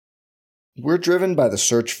We're driven by the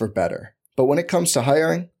search for better. But when it comes to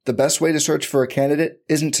hiring, the best way to search for a candidate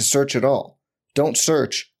isn't to search at all. Don't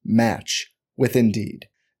search, match with Indeed.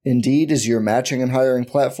 Indeed is your matching and hiring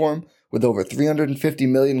platform with over 350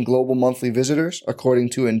 million global monthly visitors,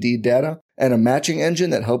 according to Indeed data, and a matching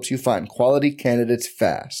engine that helps you find quality candidates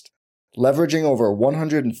fast. Leveraging over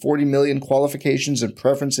 140 million qualifications and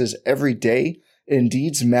preferences every day,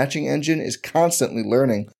 Indeed's matching engine is constantly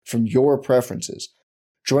learning from your preferences.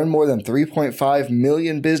 Join more than 3.5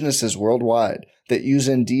 million businesses worldwide that use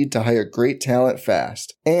Indeed to hire great talent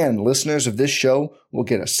fast. And listeners of this show will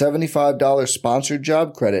get a $75 sponsored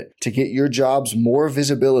job credit to get your jobs more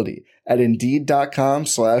visibility at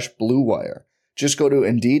Indeed.com/Blue Wire. Just go to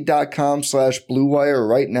Indeed.com/Blue Wire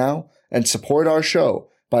right now and support our show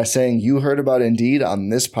by saying you heard about Indeed on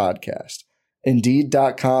this podcast.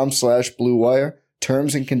 Indeed.com/Blue Wire.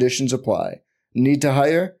 Terms and conditions apply. Need to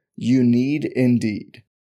hire? You need Indeed.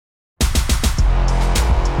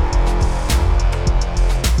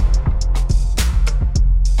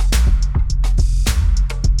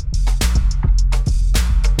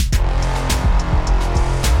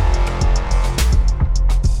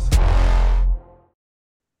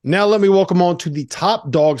 Now let me welcome on to the Top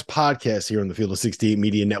Dogs podcast here on the Field of 68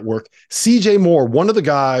 Media Network. CJ Moore, one of the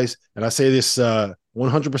guys, and I say this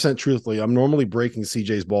 100% truthfully, I'm normally breaking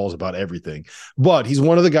CJ's balls about everything, but he's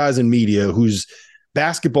one of the guys in media whose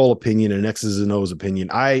basketball opinion and X's and O's opinion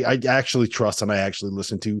I actually trust and I actually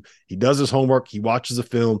listen to. He does his homework, he watches the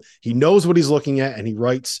film, he knows what he's looking at, and he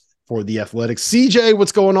writes for The Athletic. CJ,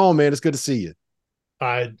 what's going on, man? It's good to see you.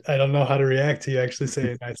 I don't know how to react to you actually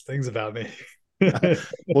saying nice things about me.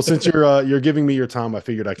 Well, since you're giving me your time, I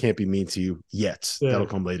figured I can't be mean to you yet. Yeah. That'll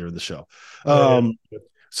come later in the show.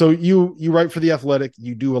 So you write for The Athletic.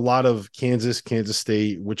 You do a lot of Kansas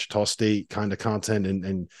State, Wichita State kind of content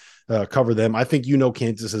and cover them. I think you know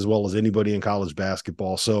Kansas as well as anybody in college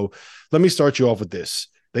basketball. So let me start you off with this.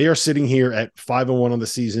 They are sitting here at 5-1 on the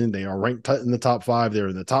season. They are ranked in the top 5. They're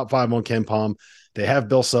in the top 5 on KenPom. They have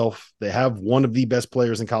Bill Self. They have one of the best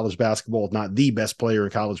players in college basketball, if not the best player in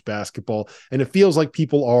college basketball. And it feels like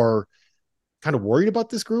people are kind of worried about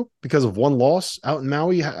this group because of one loss out in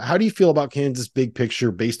Maui. How do you feel about Kansas big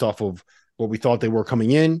picture based off of what we thought they were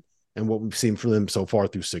coming in and what we've seen from them so far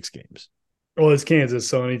through 6 games? Well, it's Kansas,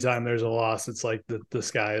 so anytime there's a loss, it's like the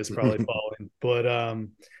sky is probably falling. But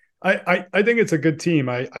I think it's a good team.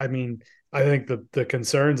 I mean, I think the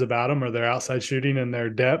concerns about them are their outside shooting and their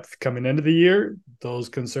depth coming into the year. Those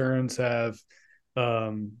concerns have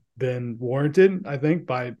been warranted, I think,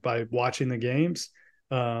 by watching the games.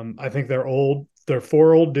 I think they're old. Their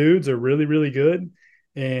 4 old dudes are really, really good.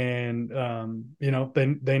 And,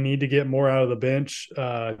 they need to get more out of the bench.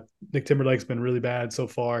 Nick Timberlake's been really bad so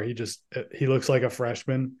far. He looks like a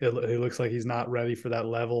freshman. He looks like he's not ready for that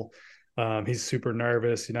level. He's super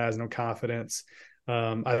nervous. Has no confidence.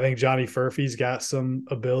 I think Johnny Furphy's got some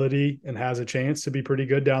ability and has a chance to be pretty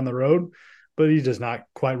good down the road, but he's just not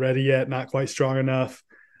quite ready yet, not quite strong enough.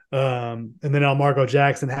 And then Marco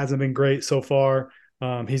Jackson hasn't been great so far.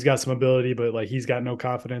 He's got some ability, but he's got no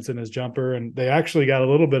confidence in his jumper. And they actually got a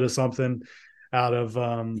little bit of something out of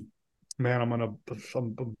I'm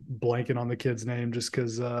blanking on the kid's name just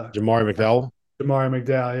because Jamari McDowell.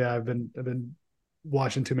 Yeah, I've been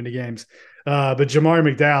watching too many games. But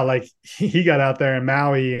Jamari McDowell, he got out there in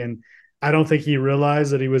Maui, and I don't think he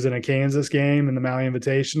realized that he was in a Kansas game in the Maui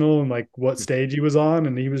Invitational and what stage he was on.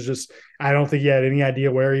 And he was I don't think he had any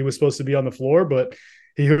idea where he was supposed to be on the floor, but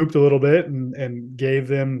he hooped a little bit and gave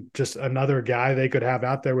them just another guy they could have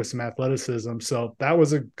out there with some athleticism. So that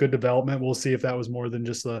was a good development. We'll see if that was more than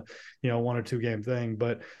just a 1 or 2 game thing.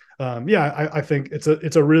 But I think it's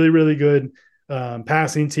a really, really good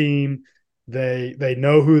passing team. They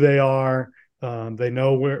know who they are. They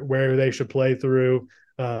know where they should play through.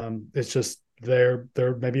 It's just they're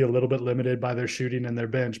maybe a little bit limited by their shooting and their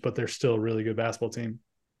bench, but they're still a really good basketball team.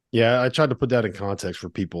 Yeah, I tried to put that in context for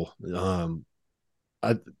people.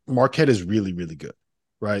 Marquette is really, really good,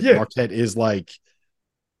 right? Yeah. Marquette is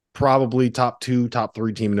probably top 2, top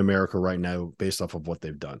 3 team in America right now based off of what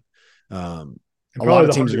they've done. A lot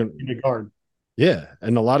of teams are going to guard. Yeah,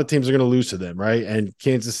 and a lot of teams are going to lose to them, right? And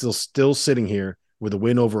Kansas is still sitting here with a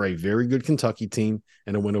win over a very good Kentucky team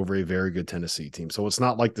and a win over a very good Tennessee team. So it's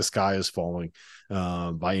not like the sky is falling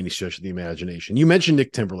by any stretch of the imagination. You mentioned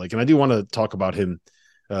Nick Timberlake, and I do want to talk about him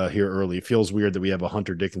here early. It feels weird that we have a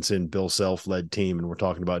Hunter Dickinson, Bill Self-led team, and we're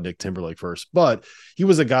talking about Nick Timberlake first. But he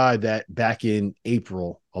was a guy that back in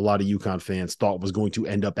April, a lot of UConn fans thought was going to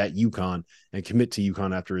end up at UConn and commit to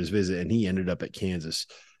UConn after his visit, and he ended up at Kansas.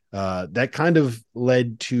 That kind of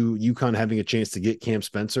led to UConn having a chance to get Cam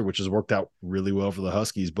Spencer, which has worked out really well for the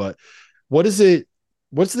Huskies. But What is it?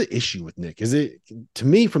 What's the issue with Nick? Is it, to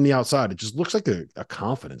me from the outside, it just looks like a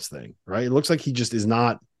confidence thing, right? It looks like he just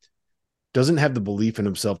doesn't have the belief in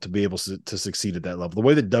himself to be able to succeed at that level. The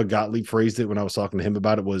way that Doug Gottlieb phrased it when I was talking to him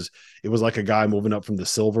about it was like a guy moving up from the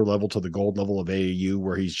silver level to the gold level of AAU,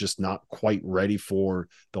 where he's just not quite ready for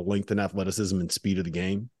the length and athleticism and speed of the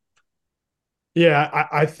game. Yeah,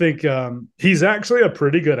 I think he's actually a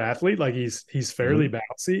pretty good athlete. Like he's fairly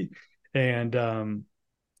bouncy, and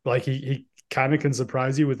like he kind of can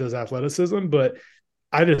surprise you with his athleticism. But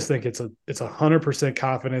I just think it's 100%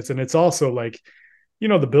 confidence, and it's also like,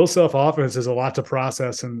 the Bill Self offense is a lot to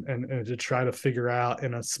process and to try to figure out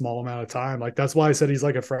in a small amount of time. Like that's why I said he's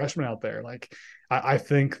like a freshman out there. Like I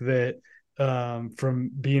think that from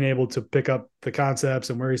being able to pick up the concepts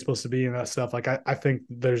and where he's supposed to be and that stuff, like I think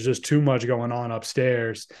there's just too much going on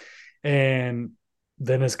upstairs. And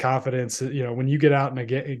then his confidence, when you get out in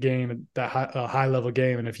a game, that high level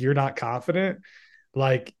game, and if you're not confident,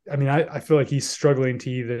 like, I mean, I feel like he's struggling to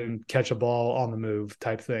even catch a ball on the move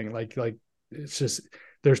type thing. Like it's just,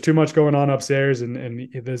 there's too much going on upstairs, and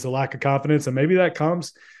there's a lack of confidence, and maybe that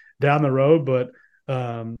comes down the road. But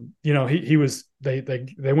he was, they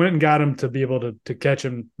went and got him to be able to catch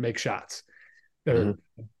him, make shots, or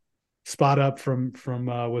spot up from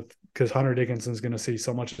with, because Hunter Dickinson's going to see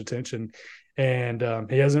so much attention, and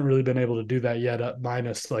he hasn't really been able to do that yet.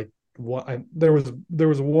 Minus like what, there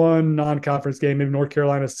was one non-conference game, maybe North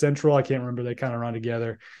Carolina Central, I can't remember. They kind of run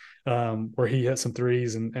together, where he hit some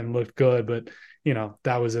threes and looked good, but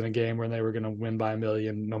that was in a game where they were going to win by 1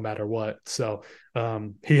 million no matter what. So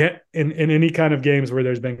he hit in any kind of games where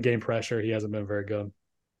there's been game pressure, he hasn't been very good.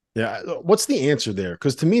 Yeah. What's the answer there?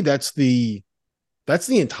 Because to me, that's the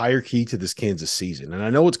entire key to this Kansas season. And I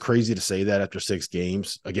know it's crazy to say that after 6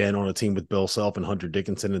 games, again, on a team with Bill Self and Hunter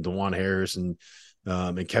Dickinson and DeJuan Harris and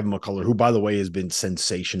Kevin McCullough, who, by the way, has been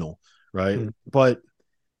sensational, right? But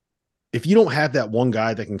if you don't have that one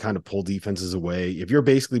guy that can kind of pull defenses away, if you're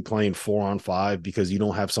basically playing 4-on-5 because you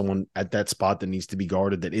don't have someone at that spot that needs to be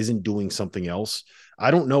guarded that isn't doing something else,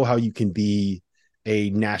 I don't know how you can be a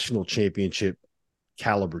national championship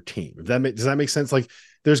caliber team. Does that make sense? Like,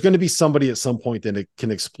 there's going to be somebody at some point that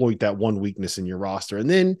can exploit that one weakness in your roster. And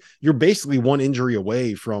then you're basically one injury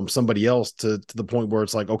away from somebody else to the point where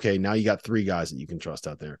it's like, okay, now you got 3 guys that you can trust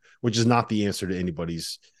out there, which is not the answer to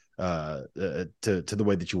anybody's to the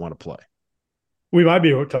way that you want to play. We might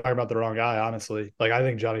be talking about the wrong guy, honestly. Like, I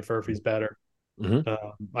think Johnny Furphy's better.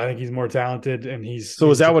 I think he's more talented, and is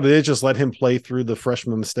that what it is? Just let him play through the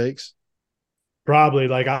freshman mistakes? Probably.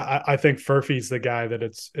 Like, I think Furphy's the guy that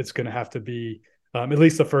it's going to have to be, at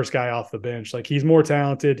least the first guy off the bench. Like, he's more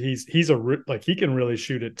talented. He can really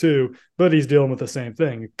shoot it too, but he's dealing with the same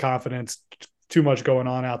thing. Confidence, too much going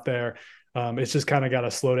on out there. It's just kind of got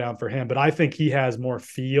to slow down for him. But I think he has more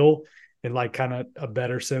feel and like kind of a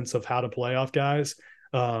better sense of how to play off guys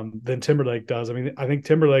than Timberlake does. I mean, I think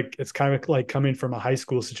Timberlake, it's kind of like coming from a high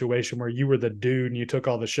school situation where you were the dude and you took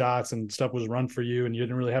all the shots and stuff was run for you and you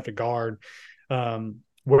didn't really have to guard.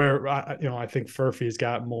 Where I think Furphy's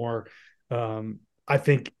got more. I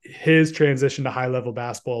think his transition to high level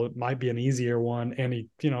basketball might be an easier one. And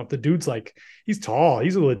if the dude's like, he's tall,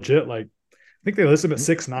 he's a legit, like, I think they list him at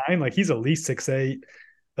 6'9", like he's at least 6'8".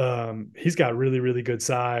 He's got really, really good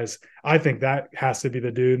size. I think that has to be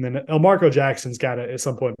the dude. And then Elmarco Jackson's got to at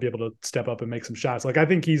some point be able to step up and make some shots. Like, I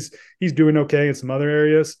think he's doing okay in some other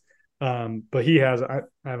areas. But he has, I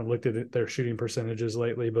haven't looked at their shooting percentages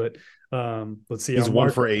lately, but let's see. He's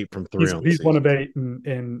 1 for 8 from 3. He's 1 of 8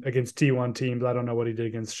 in against T1 teams. I don't know what he did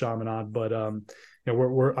against Chaminade, but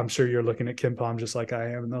I'm sure you're looking at KenPom just like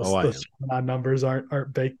I am. And those Chaminade numbers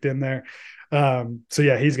aren't baked in there. So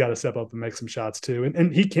yeah, he's got to step up and make some shots too.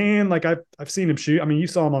 And he can, like, I've seen him shoot. I mean, you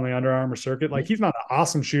saw him on the Under Armour circuit. Like, he's not an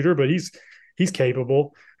awesome shooter, but he's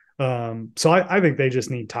capable. So I think they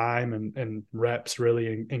just need time and reps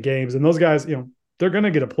really in games. And those guys, they're going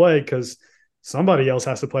to get a play because somebody else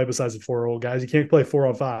has to play besides the 4-year-old guys. You can't play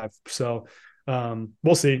 4-on-5. So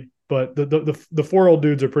we'll see. But the 4-year-old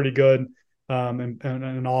dudes are pretty good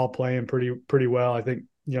and all playing pretty well. I think,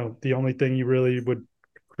 the only thing you really would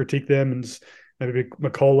critique them is maybe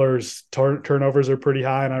McCullough's turnovers are pretty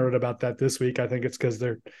high. And I read about that this week. I think it's because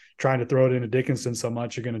they're trying to throw it into Dickinson so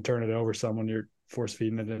much, you're going to turn it over someone. You're force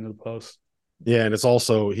feeding it into the post. Yeah, and it's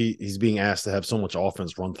also he's being asked to have so much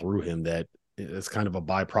offense run through him that it's kind of a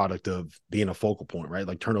byproduct of being a focal point, right?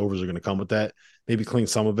 Like, turnovers are going to come with that. Maybe clean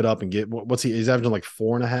some of it up and get he's averaging like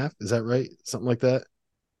 4.5. Is that right? Something like that.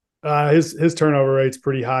 His turnover rate's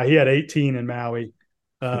pretty high. He had 18 in Maui.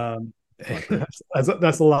 That's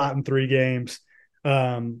a lot in 3 games.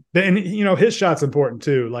 And his shot's important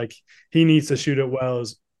too. Like, he needs to shoot it well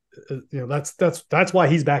that's why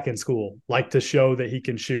he's back in school, like to show that he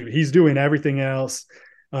can shoot. He's doing everything else.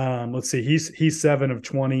 Let's see, he's 7 of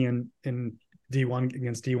 20 in D1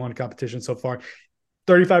 against D1 competition so far.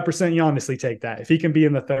 35%, you honestly take that. If he can be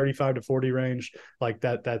in the 35 to 40 range, like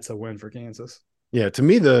that's a win for Kansas. Yeah, to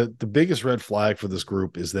me, the biggest red flag for this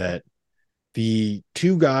group is that the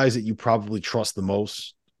two guys that you probably trust the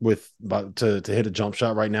most to hit a jump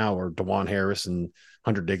shot right now are DeJuan Harris and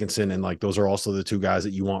Hunter Dickinson, and like those are also the two guys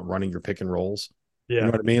that you want running your pick and rolls. Yeah, you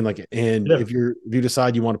know what I mean. Like, and if you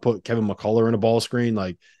decide you want to put Kevin McCullough in a ball screen,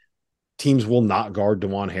 like teams will not guard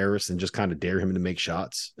DeJuan Harris and just kind of dare him to make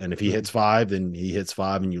shots. And if he hits 5, then he hits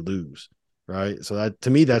 5 and you lose, right? So that to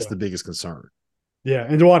me, that's the biggest concern. Yeah,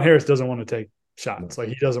 and DeJuan Harris doesn't want to take shots, like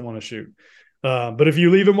he doesn't want to shoot. But if you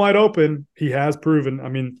leave him wide open, he has proven. I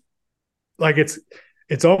mean, like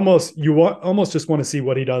it's almost almost just want to see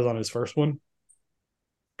what he does on his first one.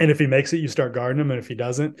 And if he makes it, you start guarding him. And if he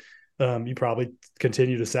doesn't, you probably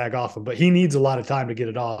continue to sag off him. But he needs a lot of time to get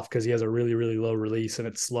it off because he has a really, really low release and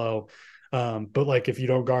it's slow. But like if you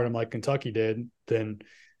don't guard him like Kentucky did, then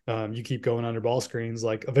you keep going under ball screens.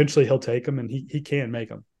 Like eventually he'll take them and he can make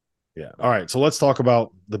them. Yeah. All right. So let's talk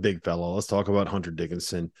about the big fella. Let's talk about Hunter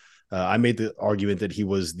Dickinson. I made the argument that he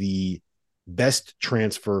was the best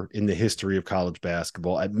transfer in the history of college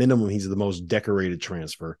basketball. At minimum, he's the most decorated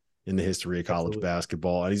transfer in the history of college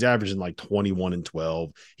basketball. And he's averaging like 21 and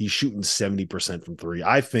 12. He's shooting 70% from 3.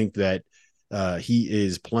 I think that he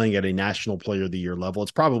is playing at a national player of the year level.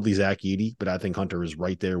 It's probably Zach Edey, but I think Hunter is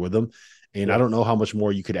right there with him. And I don't know how much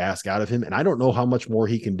more you could ask out of him. And I don't know how much more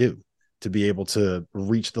he can do to be able to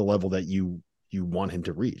reach the level that you want him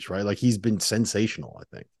to reach, right? Like he's been sensational,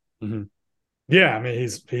 I think. Mm-hmm. Yeah. I mean,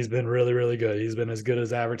 he's been really, really good. He's been as good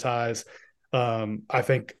as advertised. I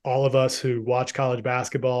think all of us who watch college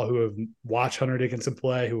basketball, who have watched Hunter Dickinson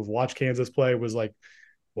play, who have watched Kansas play, was like,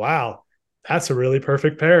 wow, that's a really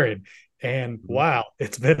perfect pairing. And wow,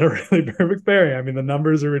 it's been a really perfect pairing. I mean, the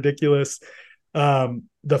numbers are ridiculous.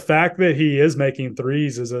 The fact that he is making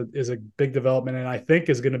threes is a big development, and I think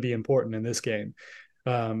is going to be important in this game.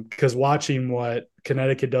 Because watching what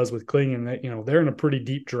Connecticut does with Clingan, they're in a pretty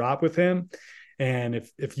deep drop with him. And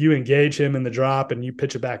if you engage him in the drop and you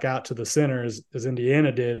pitch it back out to the center as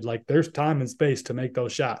Indiana did, like there's time and space to make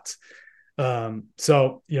those shots.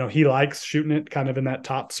 So he likes shooting it kind of in that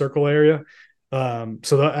top circle area.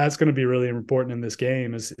 So that's going to be really important in this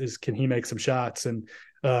game is can he make some shots? And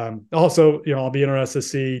also, I'll be interested to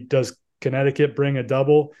see, does Connecticut bring a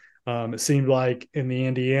double? It seemed like in the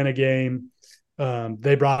Indiana game,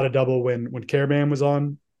 they brought a double when Caravan was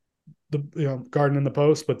on the guarding in the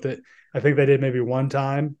post, but I think they did maybe one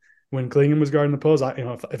time when Clingan was guarding the post.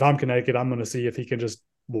 If I'm Connecticut, I'm going to see if he can just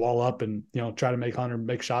wall up and try to make Hunter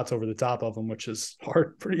make shots over the top of him, which is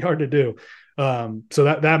pretty hard to do. So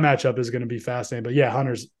that matchup is going to be fascinating. But yeah,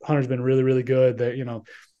 Hunter's been really, really good.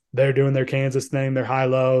 They're doing their Kansas thing. They're high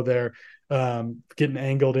low. They're getting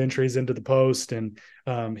angled entries into the post, and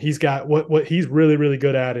he's got what he's really, really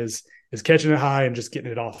good at is catching it high and just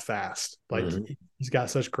getting it off fast. Like he's got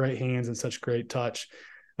such great hands and such great touch.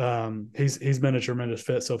 He's been a tremendous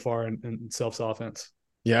fit so far in Self's offense.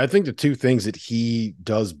 Yeah, I think the two things that he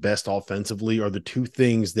does best offensively are the two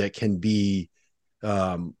things that can be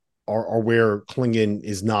are where Clingan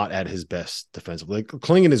is not at his best defensively. Like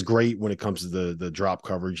Clingan is great when it comes to the drop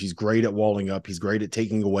coverage. He's great at walling up. He's great at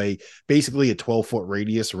taking away basically a 12-foot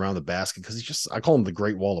radius around the basket because I call him the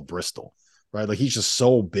Great Wall of Bristol, right? Like he's just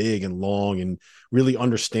so big and long and really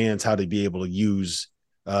understands how to be able to use.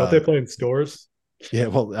 Don't they play in stores? Yeah,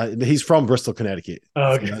 well, he's from Bristol, Connecticut.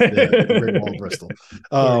 Oh, okay. The Great Wall of Bristol.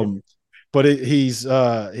 But he's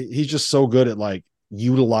just so good at like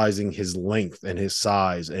utilizing his length and his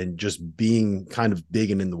size and just being kind of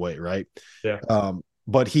big and in the way, right? Yeah.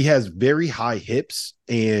 But he has very high hips,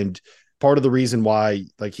 and part of the reason why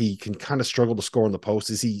like he can kind of struggle to score in the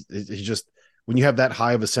post is he just when you have that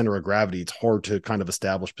high of a center of gravity, it's hard to kind of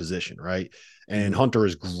establish position, right? And Hunter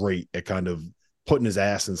is great at kind of putting his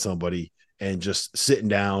ass in somebody and just sitting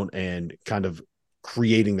down and kind of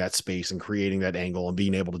creating that space and creating that angle and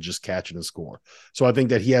being able to just catch it and score. So I think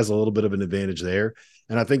that he has a little bit of an advantage there.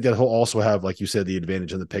 And I think that he'll also have, like you said, the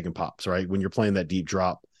advantage in the pick and pops, right? When you're playing that deep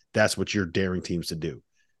drop, that's what you're daring teams to do,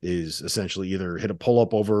 is essentially either hit a pull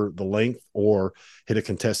up over the length or hit a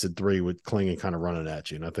contested three with Clingan kind of running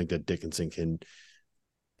at you. And I think that Dickinson can,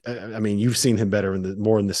 I mean, you've seen him better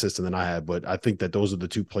more in the system than I have, but I think that those are the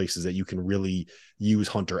two places that you can really use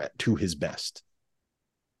Hunter to his best.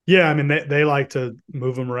 Yeah, I mean, they like to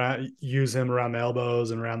move him around, use him around the elbows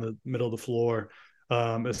and around the middle of the floor.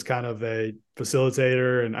 as kind of a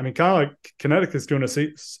facilitator. And I mean, kind of like Connecticut's doing a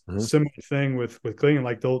similar thing with Cleveland.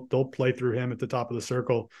 Like they'll play through him at the top of the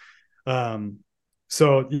circle.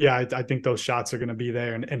 So yeah, I think those shots are going to be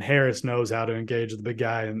there, and Harris knows how to engage the big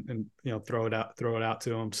guy and throw it out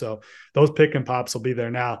to him. So those pick and pops will be there.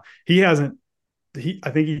 Now I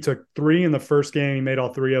think he took 3 in the first game. He made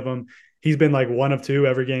all 3 of them. He's been like 1 of 2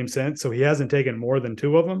 every game since, so he hasn't taken more than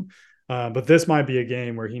 2 of them. But this might be a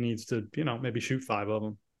game where he needs to, maybe shoot 5 of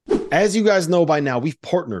them. As you guys know by now, we've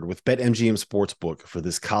partnered with BetMGM Sportsbook for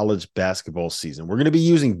this college basketball season. We're going to be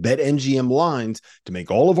using BetMGM lines to make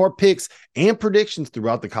all of our picks and predictions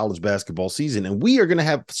throughout the college basketball season. And we are going to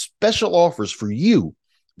have special offers for you,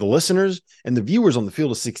 the listeners and the viewers on the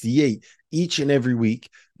Field of 68 each and every week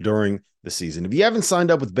during the season. If you haven't signed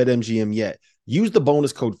up with BetMGM yet, use the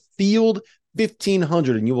bonus code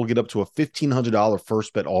FIELD1500 and you will get up to a $1,500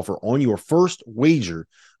 first bet offer on your first wager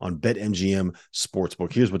on BetMGM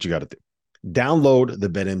Sportsbook. Here's what you got to do. Download the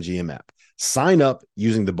BetMGM app. Sign up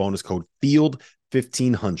using the bonus code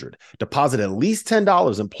FIELD1500. Deposit at least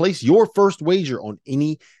 $10 and place your first wager on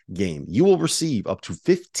any game. You will receive up to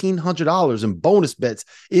 $1,500 in bonus bets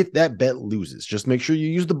if that bet loses. Just make sure you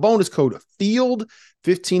use the bonus code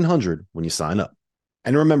FIELD1500 when you sign up.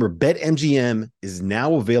 And remember, BetMGM is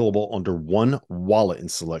now available under one wallet in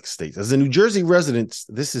select states. As a New Jersey resident,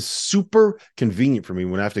 this is super convenient for me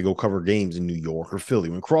when I have to go cover games in New York or Philly.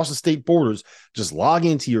 When crossing state borders, just log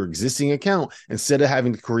into your existing account instead of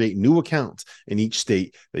having to create new accounts in each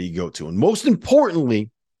state that you go to. And most importantly,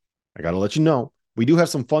 I got to let you know, we do have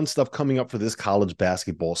some fun stuff coming up for this college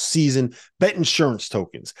basketball season. Bet insurance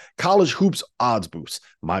tokens, college hoops odds boosts,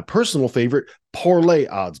 my personal favorite, parlay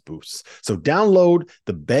odds boosts. So download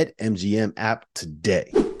the BetMGM app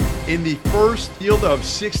today. In the first Field of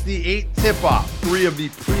 68 tip-off, 3 of the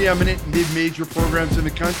preeminent mid-major programs in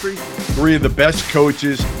the country, 3 of the best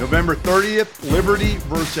coaches. November 30th, Liberty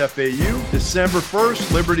versus FAU. December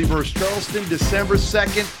 1st, Liberty versus Charleston. December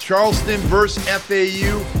 2nd, Charleston versus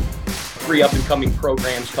FAU. 3 up-and-coming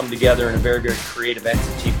programs come together in a very, very creative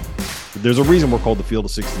entity. There's a reason we're called the Field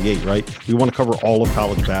of 68, right? We want to cover all of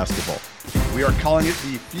college basketball. We are calling it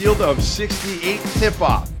the Field of 68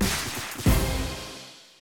 tip-off.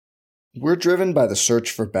 We're driven by the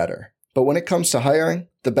search for better. But when it comes to hiring,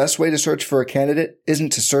 the best way to search for a candidate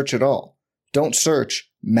isn't to search at all. Don't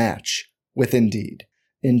search, match with Indeed.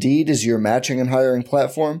 Indeed is your matching and hiring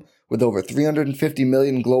platform with over 350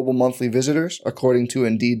 million global monthly visitors, according to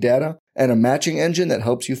Indeed data, and a matching engine that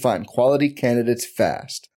helps you find quality candidates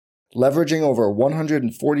fast. Leveraging over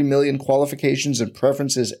 140 million qualifications and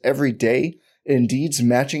preferences every day, Indeed's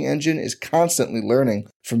matching engine is constantly learning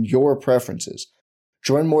from your preferences.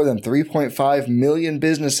 Join more than 3.5 million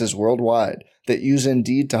businesses worldwide that use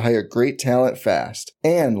Indeed to hire great talent fast.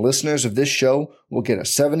 And listeners of this show will get a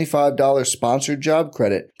 $75 sponsored job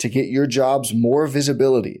credit to get your jobs more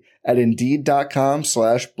visibility at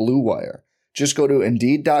Indeed.com/Blue Wire. Just go to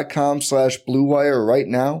Indeed.com/Blue Wire right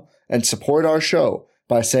now and support our show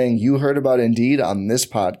by saying you heard about Indeed on this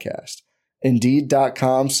podcast.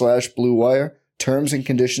 Indeed.com/Blue Wire. Terms and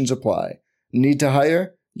conditions apply. Need to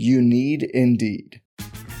hire? You need Indeed.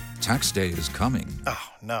 Tax day is coming. Oh,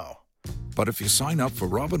 no. But if you sign up for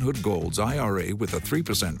Robinhood Gold's IRA with a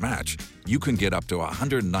 3% match, you can get up to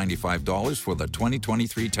 $195 for the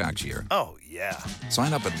 2023 tax year. Oh, yeah.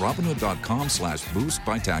 Sign up at Robinhood.com/boost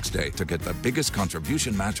by tax day to get the biggest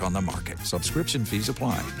contribution match on the market. Subscription fees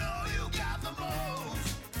apply.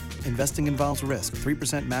 Investing involves risk.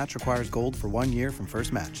 3% match requires gold for 1 year from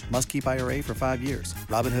first match. Must keep IRA for 5 years.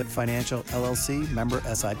 Robinhood Financial, LLC, member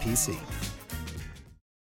SIPC.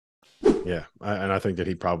 Yeah, and I think that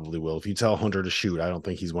he probably will. If you tell Hunter to shoot, I don't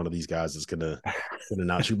think he's one of these guys that's gonna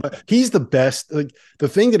not shoot. But he's the best. Like the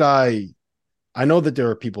thing that I know that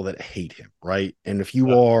there are people that hate him, right? And if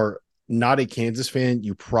you are not a Kansas fan,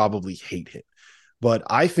 you probably hate him. But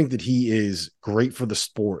I think that he is great for the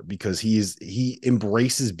sport because he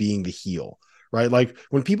embraces being the heel, right? Like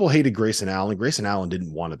when people hated Grayson Allen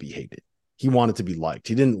didn't want to be hated. He wanted to be liked.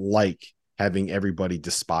 He didn't like having everybody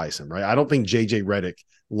despise him, right? I don't think JJ Redick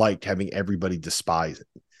liked having everybody despise him.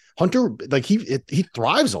 Hunter, like he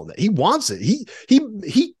thrives on that. He wants it.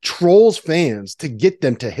 He trolls fans to get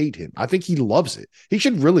them to hate him. I think he loves it. He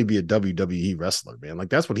should really be a WWE wrestler, man. Like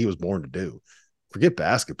that's what he was born to do. Forget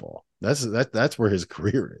basketball. That's where his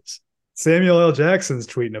career is. Samuel L. Jackson's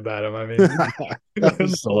tweeting about him. I mean, that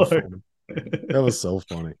was so funny. That was so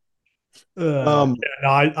funny.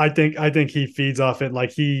 I think he feeds off it.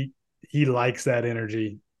 Like he likes that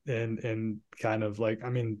energy. and kind of like, I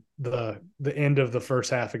mean, the end of the first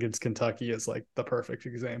half against Kentucky is like the perfect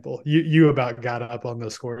example. You about got up on the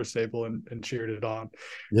scorer's table and cheered it on.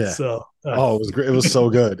 Yeah. So Oh, it was great. It was so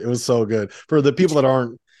good. It was so good. For the people that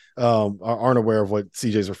aren't aware of what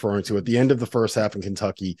CJ's referring to, at the end of the first half in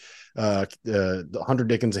Kentucky, Hunter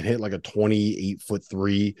Dickinson hit like a 28-foot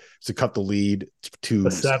three to cut the lead to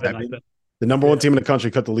seven. I think. The number one team in the country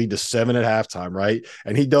cut the lead to 7 at halftime, right?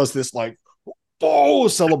 And he does this like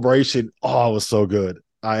celebration. Oh, it was so good.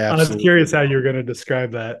 I was curious how you're going to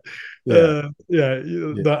describe that. Yeah.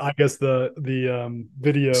 I guess the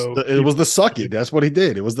video. It was the suck it. That's what he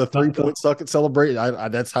did. It was the 3-point suck it celebration.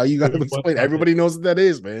 That's how you got to explain. Everybody knows what that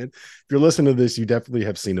is, man. If you're listening to this, you definitely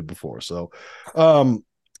have seen it before. So,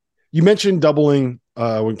 you mentioned doubling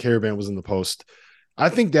when Caravan was in the post. I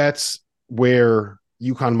think that's where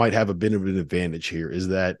UConn might have a bit of an advantage here, is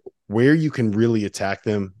that where you can really attack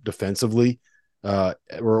them defensively,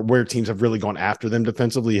 or where teams have really gone after them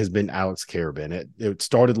defensively, has been Alex Caravan. It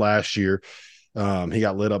started last year. He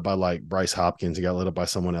got lit up by like Bryce Hopkins. He got lit up by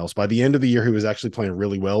someone else. By the end of the year, he was actually playing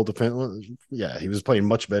really well. He was playing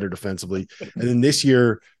much better defensively. And then this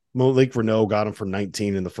year, Malik Renault got him for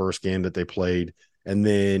 19 in the first game that they played. And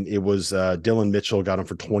then it was Dylan Mitchell got him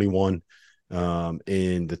for 21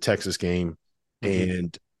 in the Texas game.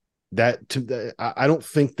 And I don't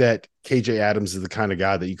think that KJ Adams is the kind of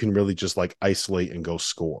guy that you can really just like isolate and go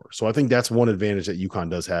score. So I think that's one advantage that UConn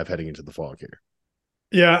does have heading into the fall here.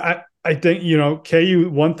 Yeah, I think, KU,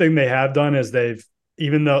 one thing they have done is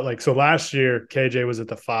even though like, so last year KJ was at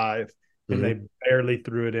the 5 and they barely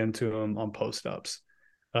threw it into him on post ups.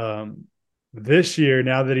 This year,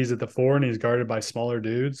 now that he's at the 4 and he's guarded by smaller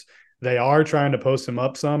dudes, they are trying to post him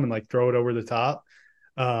up some and like throw it over the top.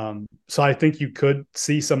 So I think you could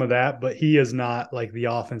see some of that, but he is not like the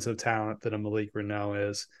offensive talent that a Malik Renault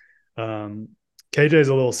is. KJ is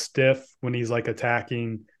a little stiff when he's like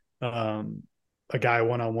attacking a guy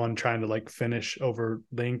one-on-one, trying to like finish over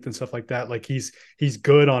length and stuff like that. Like he's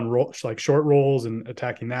good on like short rolls and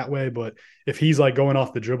attacking that way. But if he's like going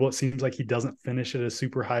off the dribble, it seems like he doesn't finish at a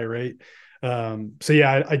super high rate. So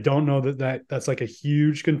yeah, I don't know that's like a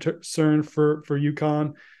huge concern for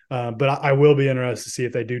UConn. But I will be interested to see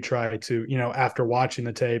if they do try to, after watching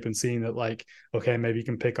the tape and seeing that, like, okay, maybe you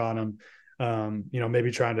can pick on him,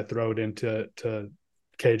 maybe trying to throw it into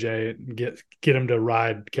KJ and get him to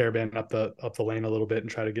ride Caravan up the lane a little bit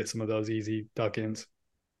and try to get some of those easy duck ins.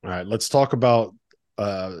 All right, let's talk about.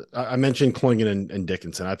 I mentioned Clingan and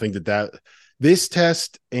Dickinson. I think that this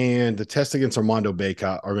test and the test against Armando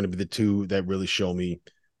Bacot are going to be the two that really show me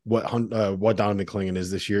what Donovan Clingan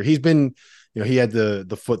is this year. He's been. He had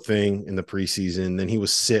the foot thing in the preseason. Then he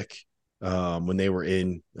was sick when they were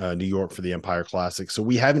in New York for the Empire Classic. So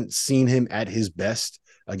we haven't seen him at his best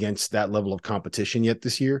against that level of competition yet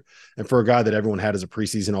this year. And for a guy that everyone had as a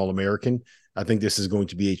preseason All-American, I think this is going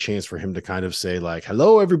to be a chance for him to kind of say like,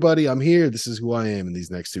 hello, everybody, I'm here. This is who I am in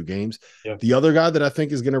these next 2 games. Yeah. The other guy that I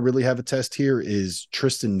think is going to really have a test here is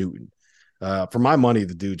Tristan Newton. For my money,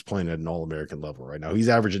 the dude's playing at an All-American level right now. He's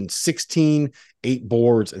averaging 16, 8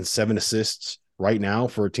 boards, and 7 assists right now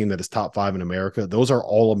for a team that is top 5 in America. Those are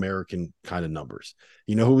All-American kind of numbers.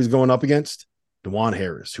 You know who he's going up against? DeJuan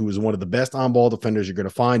Harris, who is one of the best on-ball defenders you're going to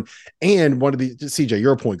find. And one of the – CJ,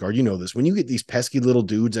 you're a point guard. You know this. When you get these pesky little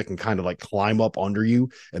dudes that can kind of like climb up under you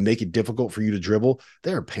and make it difficult for you to dribble,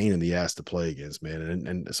 they're a pain in the ass to play against, man.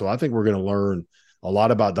 And so I think we're going to learn a lot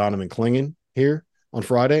about Donovan Clingan here on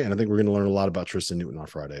Friday, and I think we're going to learn a lot about Tristan Newton on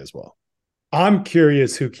Friday as well. I'm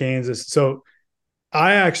curious who Kansas – so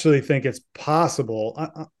I actually think it's possible.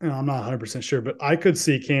 I'm not 100% sure, but I could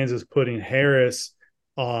see Kansas putting Harris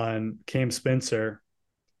on Cam Spencer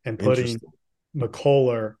and putting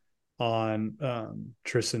McCullough on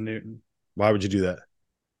Tristan Newton. Why would you do that?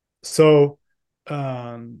 So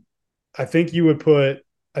I think you would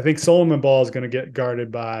I think Solomon Ball is going to get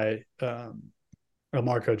guarded by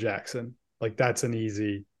Marco Jackson. Like that's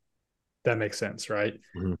that makes sense, right?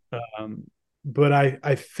 Mm-hmm. But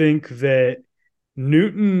I think that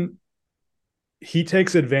Newton, he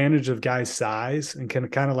takes advantage of guys' size and can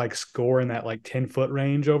kind of like score in that like 10-foot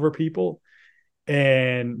range over people.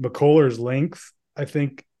 And McCullough's length, I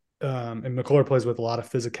think, and McCullough plays with a lot of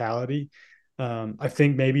physicality. I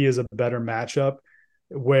think maybe is a better matchup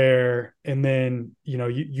and then,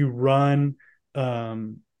 you run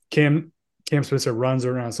Cam Spencer runs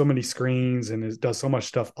around so many screens and does so much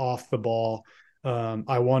stuff off the ball.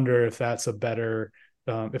 I wonder if that's a better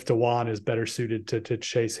if DeJuan is better suited to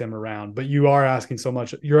chase him around. But you're asking so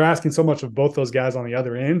much of both those guys on the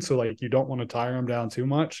other end. So like, you don't want to tire them down too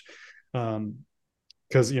much.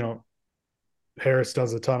 Cause Harris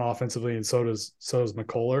does a ton offensively, and so does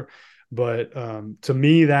McCullough. But to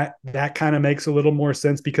me, that kind of makes a little more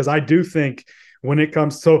sense, because I do think when it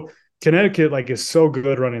comes, so Connecticut like is so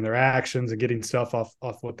good running their actions and getting stuff off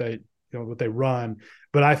what they what they run.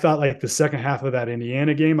 But I thought like the second half of that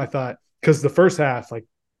Indiana game, I thought, because the first half, like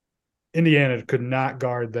Indiana could not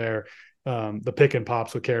guard their the pick and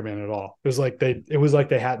pops with Caravan at all. It was like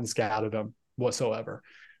they hadn't scouted them whatsoever.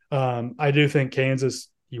 I do think Kansas,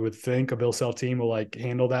 you would think a Bill Self team will like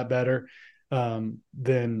handle that better than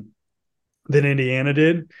Indiana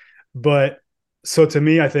did. But so to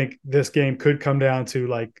me, I think this game could come down to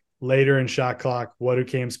like later in shot clock, what do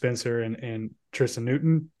Cam Spencer and Tristan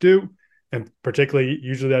Newton do? And particularly,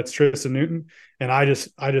 usually that's Tristan Newton. And I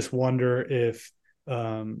just wonder if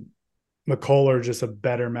McCullough just a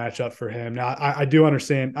better matchup for him. Now, I do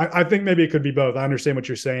understand. I think maybe it could be both. I understand what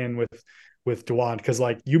you're saying with DeJuan, because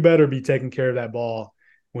like you better be taking care of that ball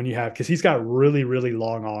when you have, because he's got really, really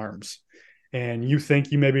long arms, and you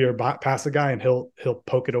think you maybe are past the guy and he'll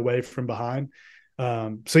poke it away from behind.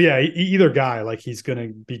 So yeah, either guy, like he's going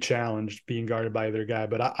to be challenged being guarded by either guy,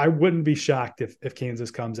 but I wouldn't be shocked if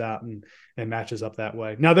Kansas comes out and matches up that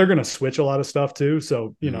way. Now they're going to switch a lot of stuff too.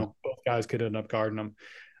 So, both guys could end up guarding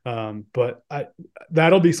them. But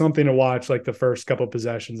that'll be something to watch. Like the first couple of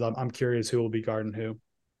possessions, I'm curious who will be guarding who.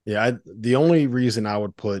 Yeah. The only reason I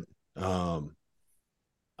would put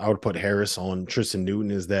Harris on Tristan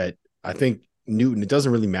Newton is that I think Newton, it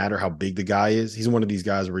doesn't really matter how big the guy is. He's one of these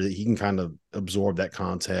guys where he can kind of absorb that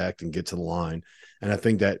contact and get to the line. And I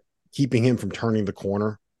think that keeping him from turning the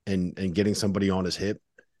corner and getting somebody on his hip,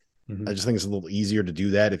 I just think it's a little easier to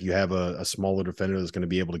do that if you have a smaller defender that's going to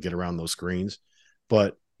be able to get around those screens.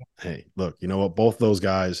 But hey, look, you know what? Both those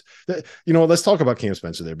guys, let's talk about Cam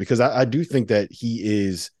Spencer there, because I do think that he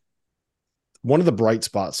is one of the bright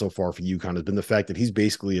spots so far for UConn has been the fact that he's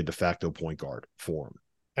basically a de facto point guard for him.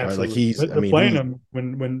 Absolutely. Right? Like playing him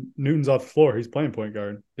when Newton's off the floor, he's playing point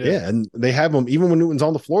guard. Yeah, and they have him even when Newton's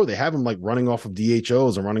on the floor. They have him like running off of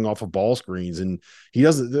DHOs and running off of ball screens, and he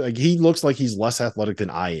doesn't like. He looks like he's less athletic than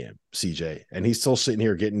I am, CJ, and he's still sitting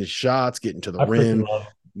here getting his shots, getting to the rim,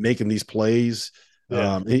 making these plays.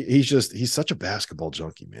 Yeah. He's such a basketball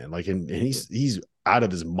junkie, man. Like, and he's out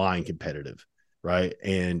of his mind competitive, right?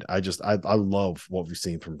 And I love what we've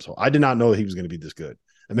seen from him. So I did not know he was going to be this good.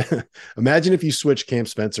 Imagine if you switch Cam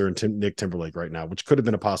Spencer and Nick Timberlake right now, which could have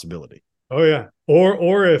been a possibility. Oh yeah,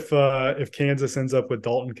 or if Kansas ends up with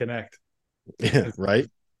Dalton Connect, yeah, right,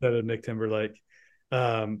 instead of Nick Timberlake,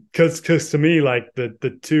 because to me, like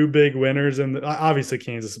the two big winners, and obviously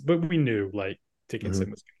Kansas, but we knew like Dickinson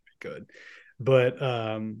was going to be good,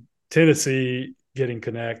 but Tennessee getting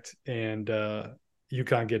Connect and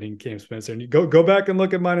UConn getting Cam Spencer, and you go back and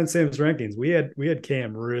look at mine and Sam's rankings. We had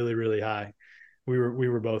Cam really, really high. We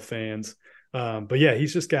were both fans, but yeah,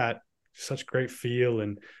 he's just got such great feel,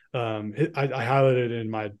 and I highlighted in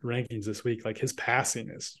my rankings this week, like his passing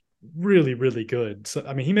is really, really good. So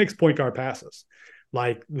I mean, he makes point guard passes,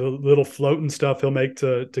 like the little floating stuff he'll make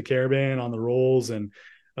to Caravan on the rolls, and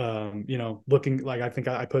looking like, I think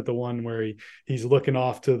I put the one where he's looking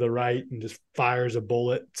off to the right and just fires a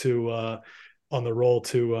bullet to on the roll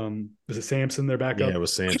to was it Sampson, their backup? Yeah, it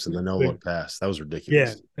was Sampson, the no look pass. That was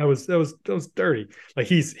ridiculous. Yeah, that was dirty. Like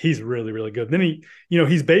he's really, really good. Then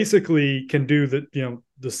he's basically can do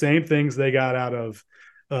the same things they got out of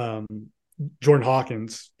Jordan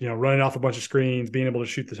Hawkins, running off a bunch of screens, being able to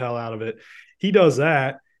shoot the hell out of it. He does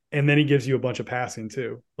that, and then he gives you a bunch of passing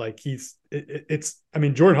too. Like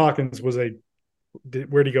Jordan Hawkins was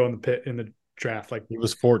where'd he go in the draft? Like he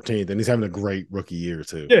was 14th, and he's having a great rookie year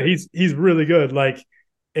too. Yeah, he's really good. Like,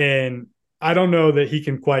 and I don't know that he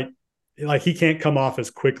can quite, like, he can't come off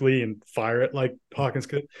as quickly and fire it like Hawkins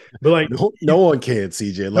could. But like no one can,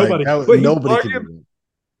 CJ. Like nobody can.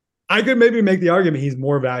 I could maybe make the argument he's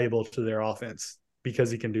more valuable to their offense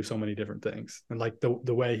because he can do so many different things, and like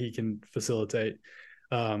the way he can facilitate.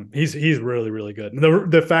 He's really, really good.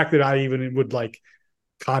 And the fact that I even would like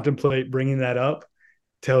contemplate bringing that up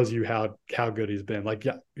tells you how good he's been. Like,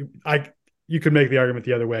 yeah, you could make the argument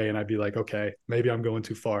the other way, and I'd be like, okay, maybe I'm going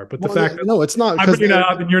too far. But the fact that no, it's not. I'm bringing that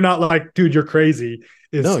up, and you're not like, dude, you're crazy.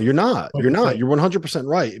 No, you're not. You're not. You're 100%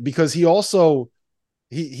 right, because he also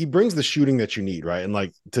he brings the shooting that you need, right? And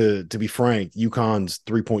like to be frank, UConn's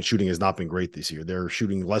 3-point shooting has not been great this year. They're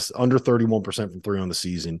shooting under 31% from three on the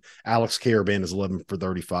season. Alex Caravan is 11 for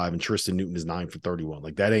 35, and Tristan Newton is 9 for 31.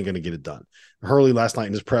 Like, that ain't going to get it done. Hurley last night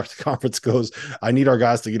in his press conference goes, I need our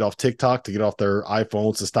guys to get off TikTok, to get off their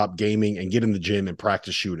iPhones, to stop gaming and get in the gym and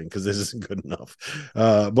practice shooting, because this isn't good enough.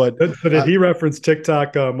 But did he reference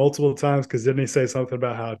TikTok multiple times? Because didn't he say something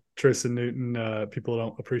about how Tristan Newton, people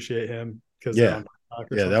don't appreciate him because Yeah. they're on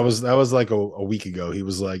TikTok or Yeah, something. that was like a week ago. He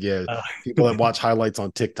was like, yeah, people that watch highlights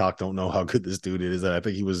on TikTok don't know how good this dude is. And I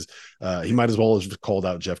think he might as well have called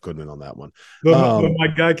out Jeff Goodman on that one. But my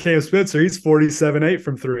guy Cam Spencer, he's 47-8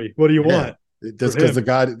 from three. What do you want? That's because the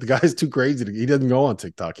guy's too crazy. He doesn't go on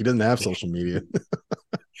TikTok. He doesn't have social media.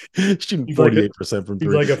 He's shooting 48% from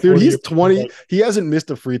three. Dude, he's 20. He hasn't missed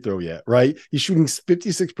a free throw yet, right? He's shooting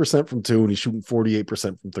 56% from two, and he's shooting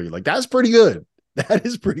 48% from three. Like, that's pretty good. That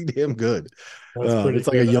is pretty damn good. It's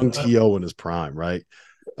like a young T.O. in his prime, right?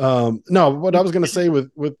 No, what I was gonna say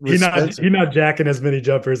with he's not jacking as many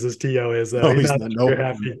jumpers as T.O. is, though. No, he's not.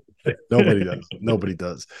 Nobody does. Nobody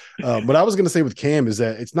does. What I was gonna say with Cam is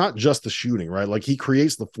that it's not just the shooting, right? Like, he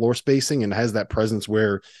creates the floor spacing and has that presence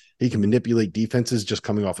where he can manipulate defenses just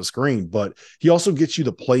coming off a screen, but he also gets you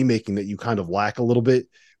the playmaking that you kind of lack a little bit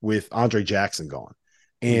with Andre Jackson gone.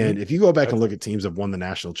 And if you go back and look at teams that won the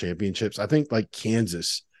national championships, I think like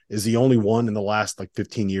Kansas is the only one in the last like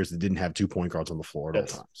 15 years that didn't have 2 point guards on the floor at all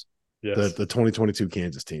times. Yes. The 2022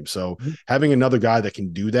 Kansas team. So having another guy that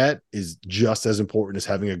can do that is just as important as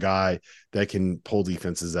having a guy that can pull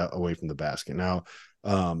defenses away from the basket. Now,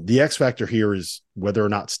 the X factor here is whether or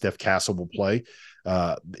not Steph Castle will play.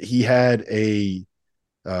 He had we're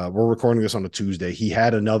recording this on a Tuesday. He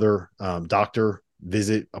had another doctor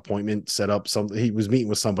visit appointment set up. He was meeting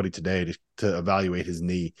with somebody today to evaluate his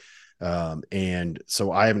knee. And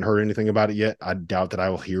so I haven't heard anything about it yet. I doubt that I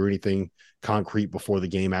will hear anything concrete before the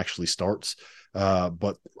game actually starts.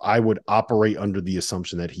 But I would operate under the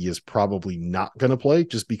assumption that he is probably not going to play,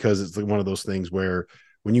 just because it's like one of those things where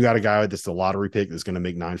when you got a guy that's the lottery pick that's going to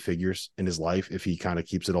make 9 figures in his life, if he kind of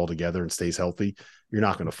keeps it all together and stays healthy, you're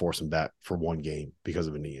not going to force him back for one game because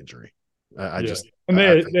of a knee injury. They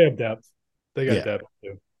have depth. They got depth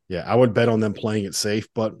too. Yeah, I would bet on them playing it safe,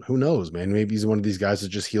 but who knows, man? Maybe he's one of these guys that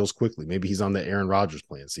just heals quickly. Maybe he's on the Aaron Rodgers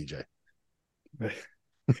plan, CJ.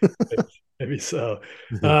 Maybe so.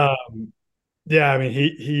 Yeah, I mean,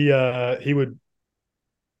 he would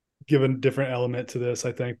give a different element to this,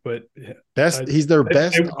 I think. But he's their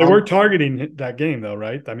best. They were targeting that game, though,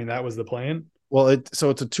 right? I mean, that was the plan. Well, so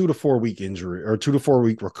it's a 2 to 4 week injury or 2 to 4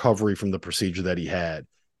 week recovery from the procedure that he had.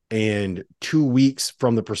 And 2 weeks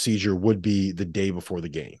from the procedure would be the day before the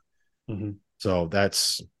game. So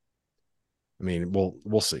that's, I mean,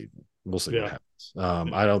 we'll see. We'll see what happens.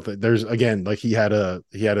 I don't think there's, again, like he had a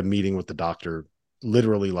meeting with the doctor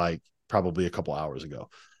literally like probably a couple hours ago.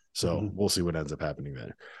 So we'll see what ends up happening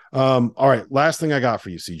there. All right. Last thing I got for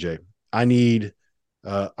you, CJ. I need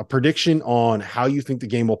a prediction on how you think the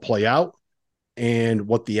game will play out and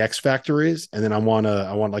what the X factor is. And then I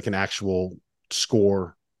want like an actual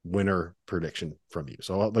score winner prediction from you.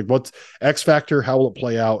 So like, what's X factor? How will it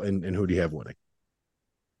play out? And who do you have winning?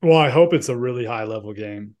 Well, I hope it's a really high level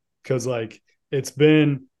game. Cause like I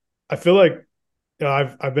feel like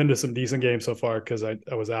I've been to some decent games so far. Cause I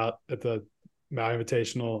was out at the Maui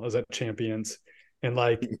Invitational. I was at Champions and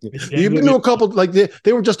like, you've been to a couple, like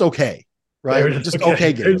they were just okay. Right. They were just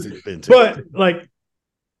okay games that you've been to. But like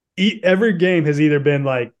every game has either been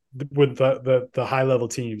like with the high level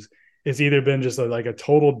teams, it's either been just like a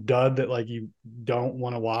total dud that like you don't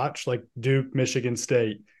want to watch, like Duke, Michigan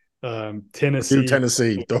State,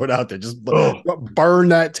 Tennessee, throw it out there, just burn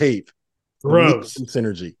that tape. Gross.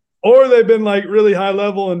 Synergy. Or they've been like really high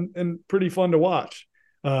level and pretty fun to watch.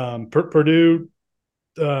 Purdue,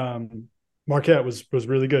 Marquette was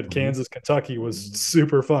really good. Kansas, Kentucky was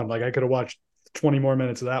super fun. Like I could have watched 20 more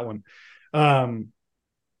minutes of that one.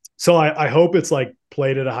 So I hope it's like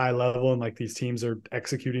played at a high level and like these teams are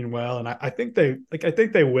executing well. And I think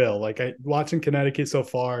they will. Like watching Connecticut so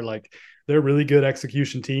far, like they're a really good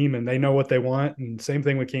execution team and they know what they want. And same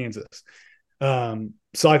thing with Kansas.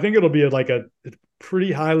 So I think it'll be a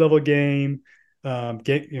pretty high level game,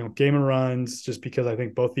 game and runs, just because I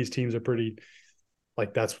think both these teams are pretty,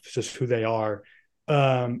 like that's just who they are.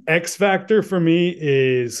 X factor for me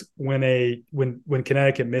is when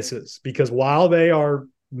Connecticut misses, because while they are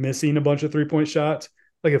missing a bunch of 3-point shots,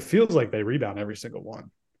 like it feels like they rebound every single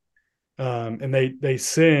one. And they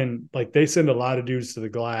send a lot of dudes to the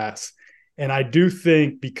glass. And I do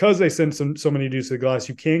think because they send so many dudes to the glass,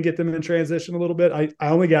 you can get them in transition a little bit. I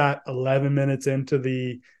only got 11 minutes into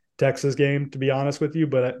the Texas game, to be honest with you,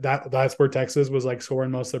 but that's where Texas was like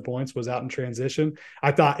scoring most of their points, was out in transition.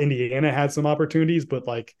 I thought Indiana had some opportunities, but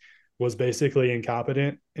like was basically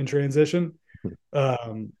incompetent in transition.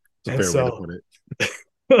 And so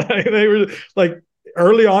they were like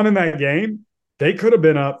early on in that game, they could have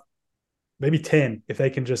been up maybe 10 if they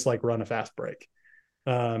can just like run a fast break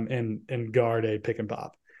and guard a pick and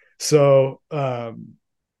pop. So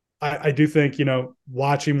I do think,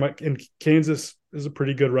 watching what in Kansas is a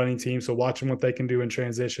pretty good running team. So watching what they can do in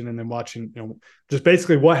transition, and then watching, just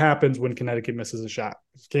basically what happens when Connecticut misses a shot.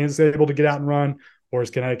 Is Kansas able to get out and run, or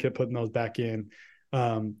is Connecticut putting those back in?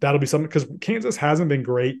 That'll be something, because Kansas hasn't been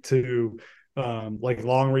great to like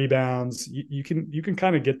long rebounds. You can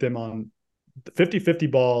kind of get them on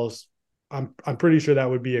 50-50 balls. I'm pretty sure that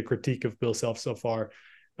would be a critique of Bill Self so far,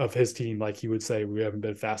 of his team. Like, he would say, we haven't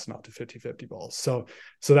been fast enough to 50-50 balls. So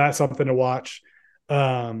that's something to watch.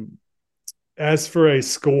 As for a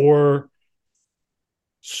score,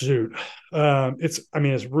 it's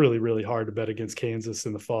really, really hard to bet against Kansas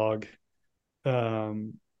in the fog. I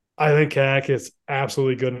think Connecticut's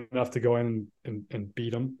absolutely good enough to go in and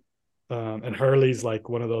beat them. And Hurley's like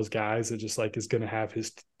one of those guys that just like is going to have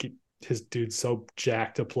his dude so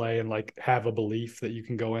jacked to play and like have a belief that you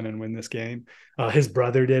can go in and win this game. His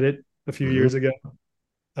brother did it a few years ago.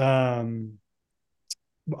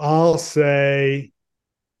 I'll say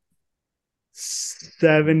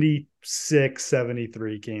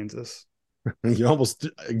 76-73 Kansas. You almost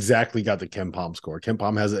exactly got the Ken Palm score. Ken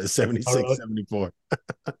Palm has it at 76-74.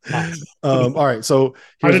 All right. So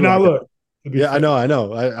I did not look. Yeah, fair. I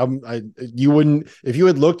know. You wouldn't, if you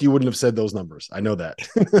had looked, you wouldn't have said those numbers. I know that.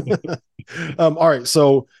 All right.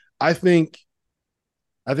 So I think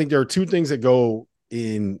there are two things that go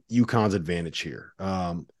in UConn's advantage here.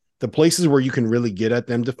 The places where you can really get at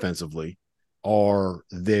them defensively are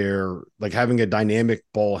their, like, having a dynamic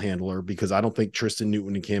ball handler, because I don't think Tristan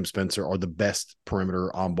Newton and Cam Spencer are the best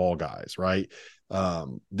perimeter on ball guys, right?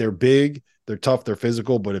 They're big, they're tough, they're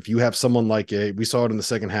physical, but if you have someone like we saw it in the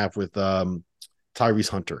second half with Tyrese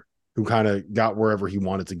Hunter, who kind of got wherever he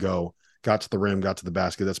wanted to go, got to the rim, got to the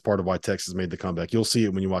basket. That's part of why Texas made the comeback. You'll see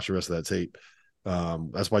it when you watch the rest of that tape.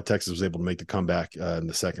 That's why Texas was able to make the comeback in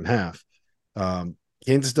the second half.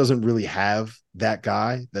 Kansas doesn't really have that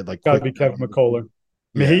guy that like got to be Kevin McCullough.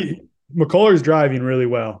 I mean, McCullough's driving really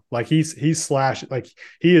well. Like he's slashing, like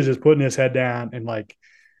he is just putting his head down and like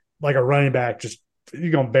a running back, just you're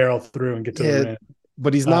gonna barrel through and get to the rim.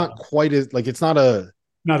 But he's not quite as like, it's not a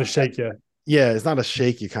shake yet. Yeah, it's not a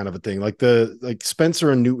shaky kind of a thing. Like Spencer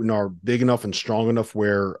and Newton are big enough and strong enough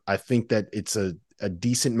where I think that it's a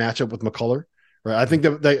decent matchup with McCullough, right? I think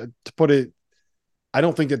that to put it, I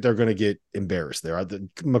don't think that they're going to get embarrassed there.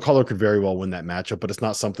 McCullough could very well win that matchup, but it's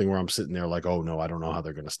not something where I'm sitting there like, oh no, I don't know how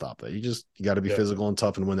they're going to stop that. You got to be physical and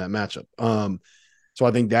tough and win that matchup. So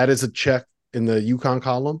I think that is a check in the UConn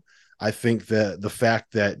column. I think that the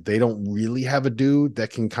fact that they don't really have a dude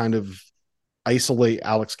that can kind of isolate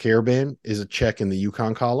Alex Caravan is a check in the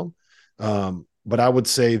UConn column. But I would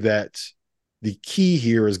say that the key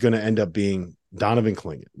here is going to end up being Donovan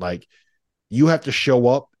Clingan. Like, you have to show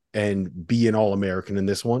up and be an All-American in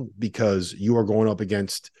this one, because you are going up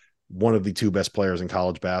against one of the two best players in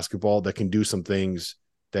college basketball that can do some things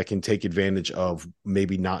that can take advantage of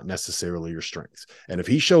maybe not necessarily your strengths. And if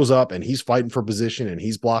he shows up and he's fighting for position and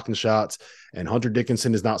he's blocking shots and Hunter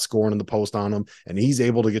Dickinson is not scoring in the post on him and he's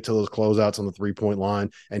able to get to those closeouts on the 3-point line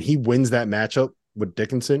and he wins that matchup with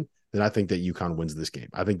Dickinson, then I think that UConn wins this game.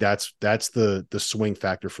 I think that's the swing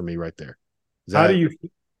factor for me right there. How do you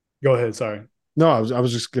go ahead? Sorry. No, I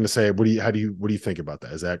was just going to say, what do you think about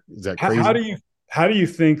that? Is that crazy? How do you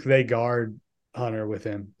think they guard Hunter with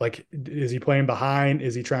him? Like, is he playing behind?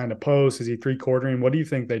 Is he trying to post? Is he 3-quartering? What do you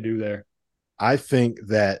think they do there? I think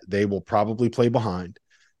that they will probably play behind.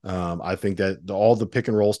 I think that all the pick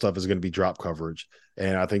and roll stuff is going to be drop coverage.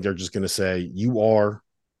 And I think they're just going to say, you are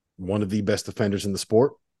one of the best defenders in the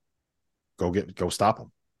sport. Go stop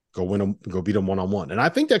him. Go win him. Go beat him one-on-one. And I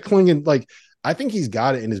think that Clingan, like, I think he's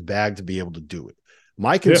got it in his bag to be able to do it.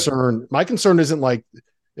 My concern isn't like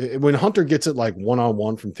when Hunter gets it like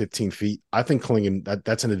one-on-one from 15 feet, I think Clingan,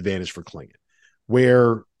 that's an advantage for Clingan.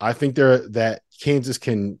 Where I think that Kansas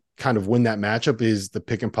can kind of win that matchup is the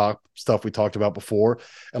pick and pop stuff we talked about before.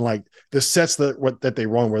 And like the sets that they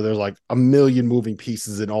run where there's like a million moving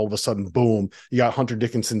pieces and all of a sudden, boom, you got Hunter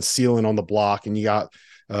Dickinson sealing on the block and you got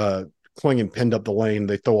Clingan pinned up the lane.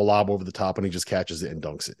 They throw a lob over the top and he just catches it and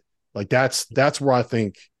dunks it. Like that's where I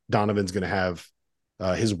think Donovan's going to have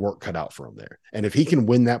his work cut out for him there. And if he can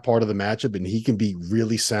win that part of the matchup and he can be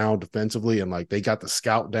really sound defensively and like they got the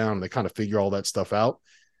scout down, they kind of figure all that stuff out.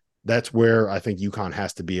 That's where I think UConn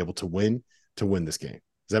has to be able to win this game.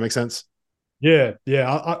 Does that make sense? Yeah.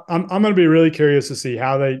 I'm going to be really curious to see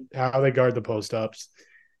how they guard the post ups.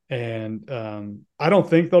 And I don't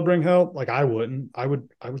think they'll bring help. Like I wouldn't. I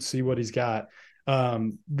would see what he's got.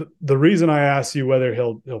 The reason I asked you whether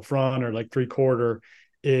he'll front or like 3-quarter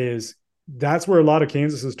is that's where a lot of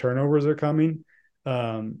Kansas's turnovers are coming.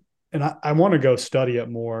 And I want to go study it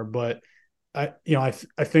more, but I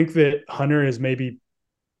think that Hunter is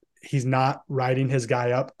he's not riding his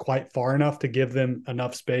guy up quite far enough to give them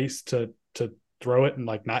enough space to throw it and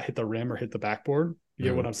like not hit the rim or hit the backboard. You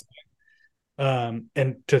get what I'm saying?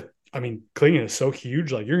 Clingan is so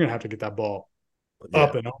huge. Like, you're going to have to get that ball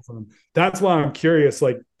up and over him. That's why I'm curious.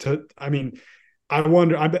 I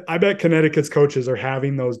wonder, I bet Connecticut's coaches are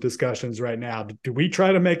having those discussions right now. Do we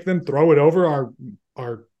try to make them throw it over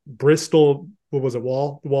our Bristol? What was it?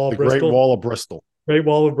 Wall of Bristol? Great Wall of Bristol. Great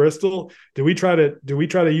Wall of Bristol. Do we try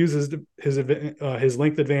to use his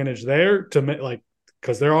length advantage there to make, like,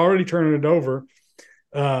 because they're already turning it over,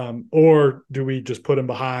 or do we just put him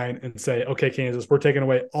behind and say, okay, Kansas, we're taking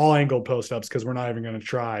away all angled post ups because we're not even going to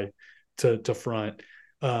try to front.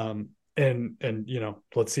 And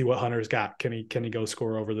let's see what Hunter's got. Can he go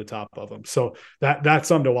score over the top of them? So that's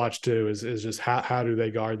something to watch too. Is just how do they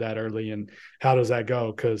guard that early, and how does that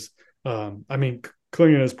go? Because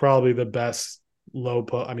Klingon is probably the best low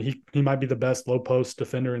post. I mean, he might be the best low post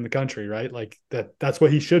defender in the country, right? Like that's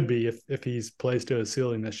what he should be if he's plays to his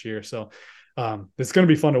ceiling this year. So it's going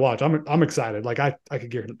to be fun to watch. I'm excited. Like I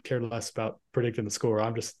could care less about predicting the score.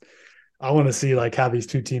 I want to see like how these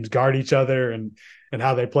two teams guard each other and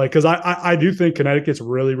how they play. Cause I do think Connecticut's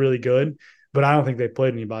really, really good, but I don't think they've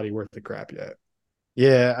played anybody worth the crap yet.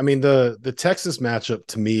 Yeah. I mean, the Texas matchup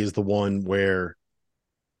to me is the one where,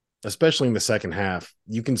 especially in the second half,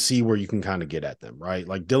 you can see where you can kind of get at them, right?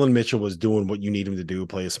 Like Dylan Mitchell was doing what you need him to do,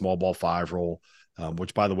 play a small ball 5 role,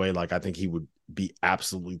 which, by the way, like I think he would be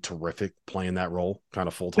absolutely terrific playing that role kind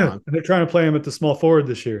of full time. Yeah, and they're trying to play him at the small forward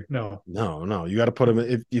this year. No, you got to put him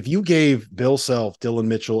in. If you gave Bill Self, Dylan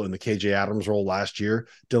Mitchell in the KJ Adams role last year,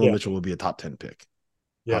 Dylan Mitchell would be a top 10 pick.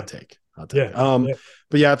 Yeah. Hot take. Yeah.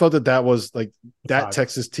 But yeah, I thought that was like that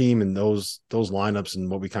Texas team and those lineups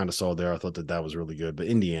and what we kind of saw there. I thought that was really good, but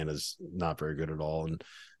Indiana's not very good at all. And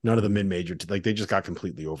none of the mid-major, like they just got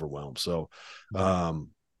completely overwhelmed. So,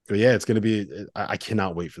 but yeah, it's going to be, I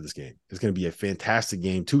cannot wait for this game. It's going to be a fantastic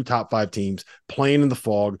game. 2 top 5 teams playing in the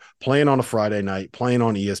fog, playing on a Friday night, playing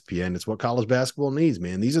on ESPN. It's what college basketball needs,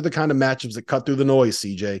 man. These are the kind of matchups that cut through the noise,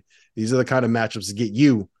 CJ. These are the kind of matchups that get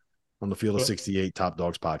you on the Field of 68 Top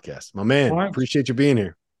Dogs podcast. My man, appreciate you being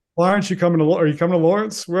here. Why aren't you coming are you coming to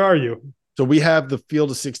Lawrence? Where are you? So we have the Field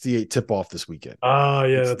of 68 tip-off this weekend. Oh,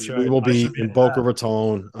 yeah, that's right. We will be in Boca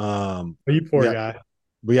Raton. You poor guy.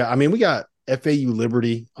 We got FAU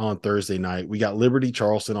Liberty on Thursday night. We got Liberty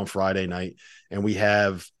Charleston on Friday night. And we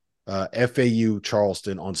have FAU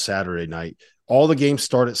Charleston on Saturday night. All the games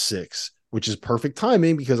start at 6, which is perfect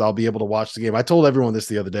timing because I'll be able to watch the game. I told everyone this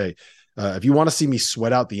the other day. If you want to see me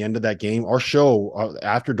sweat out the end of that game, our show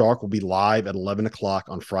After Dark will be live at 11 o'clock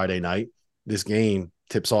on Friday night. This game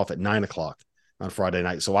tips off at 9 o'clock on Friday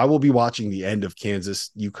night. So I will be watching the end of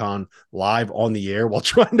Kansas UConn live on the air while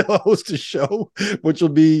trying to host a show, which will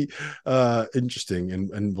be interesting.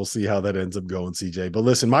 And we'll see how that ends up going, CJ. But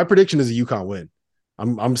listen, my prediction is a UConn win.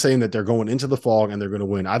 I'm saying that they're going into the fog and they're going to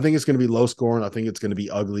win. I think it's going to be low scoring. I think it's going to be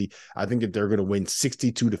ugly. I think that they're going to win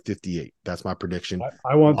 62-58. That's my prediction.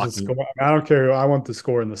 I want the score. I don't care. I want the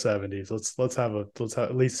score in the 70s. Let's have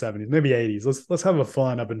at least 70s, maybe 80s. Let's have a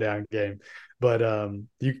fun up and down game. But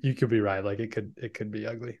you could be right. Like it could be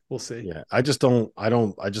ugly. We'll see. Yeah, I just don't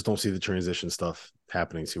see the transition stuff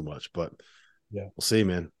happening too much. But yeah, we'll see,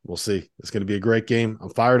 man. We'll see. It's going to be a great game. I'm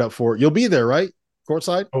fired up for it. You'll be there, right?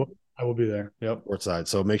 Courtside. Oh, I will be there. Yep. Courtside.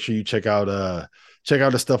 So make sure you check out the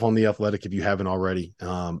stuff on The Athletic if you haven't already.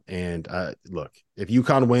 And look, if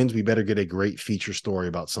UConn wins, we better get a great feature story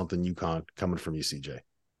about something UConn coming from you, CJ.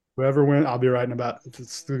 Whoever wins, I'll be writing about.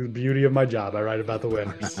 It's the beauty of my job. I write about the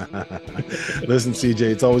winners. Listen, CJ,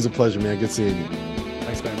 it's always a pleasure, man. Good seeing you.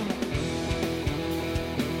 Thanks, man.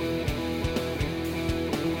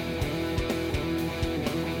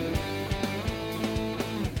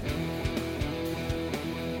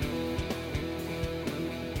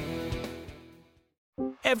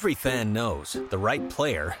 Every fan knows the right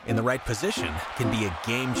player in the right position can be a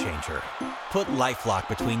game changer. Put LifeLock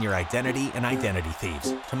between your identity and identity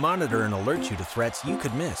thieves to monitor and alert you to threats you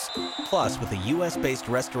could miss. Plus, with a U.S.-based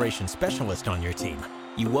restoration specialist on your team,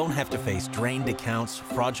 you won't have to face drained accounts,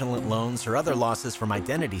 fraudulent loans, or other losses from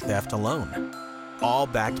identity theft alone. All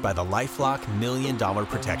backed by the LifeLock $1 Million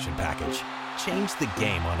Protection Package. Change the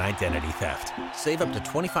game on identity theft. Save up to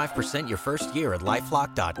 25% your first year at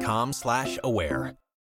LifeLock.com/aware.